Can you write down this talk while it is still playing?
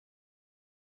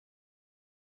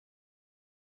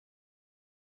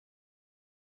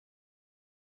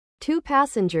Two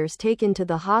passengers taken to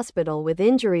the hospital with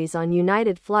injuries on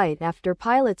United flight after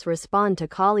pilots respond to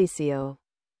collision.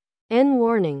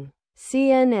 Warning.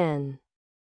 CNN.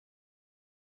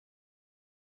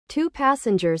 Two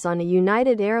passengers on a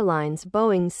United Airlines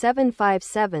Boeing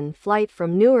 757 flight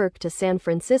from Newark to San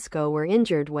Francisco were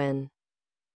injured when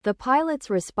the pilots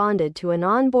responded to an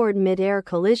onboard mid-air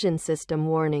collision system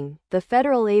warning, the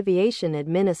Federal Aviation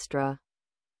Administration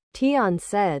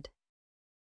said.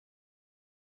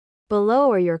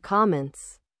 Below are your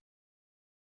comments.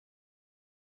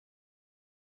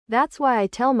 That's why I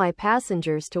tell my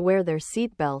passengers to wear their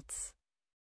seatbelts.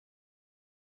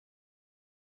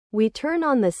 We turn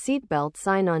on the seatbelt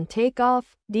sign on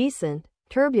takeoff, descent,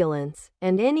 turbulence,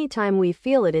 and anytime we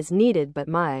feel it is needed, but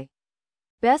my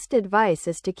best advice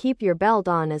is to keep your belt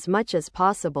on as much as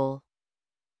possible.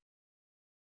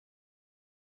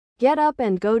 Get up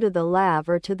and go to the lav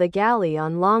or to the galley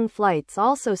on long flights.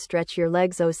 Also stretch your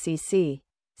legs. OCC.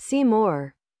 See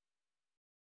more.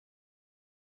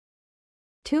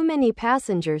 Too many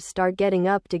passengers start getting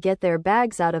up to get their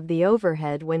bags out of the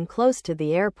overhead when close to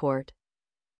the airport.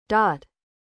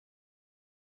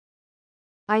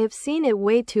 I have seen it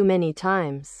way too many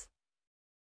times.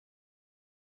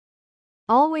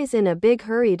 Always in a big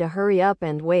hurry to hurry up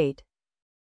and wait.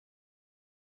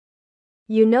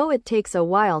 You know it takes a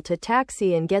while to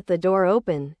taxi and get the door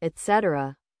open,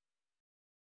 etc.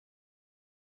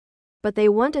 But they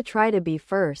want to try to be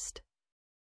first.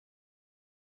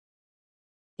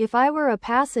 If I were a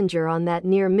passenger on that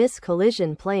near-miss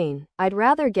collision plane, I'd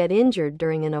rather get injured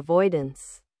during an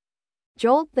avoidance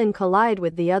jolt than collide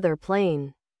with the other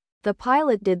plane. The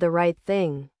pilot did the right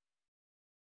thing.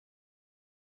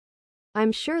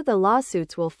 I'm sure the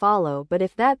lawsuits will follow, but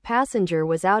if that passenger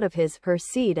was out of her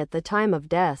seat at the time of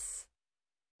death,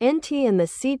 and the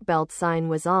seatbelt sign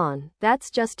was on,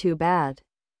 that's just too bad.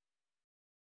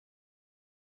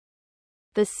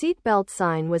 The seatbelt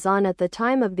sign was on at the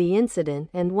time of the incident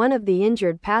and one of the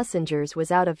injured passengers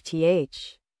was out of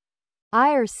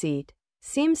her seat.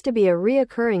 Seems to be a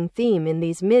reoccurring theme in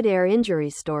these mid-air injury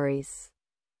stories.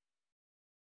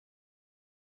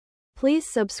 Please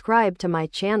subscribe to my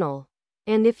channel.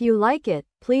 And if you like it,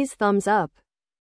 please thumbs up.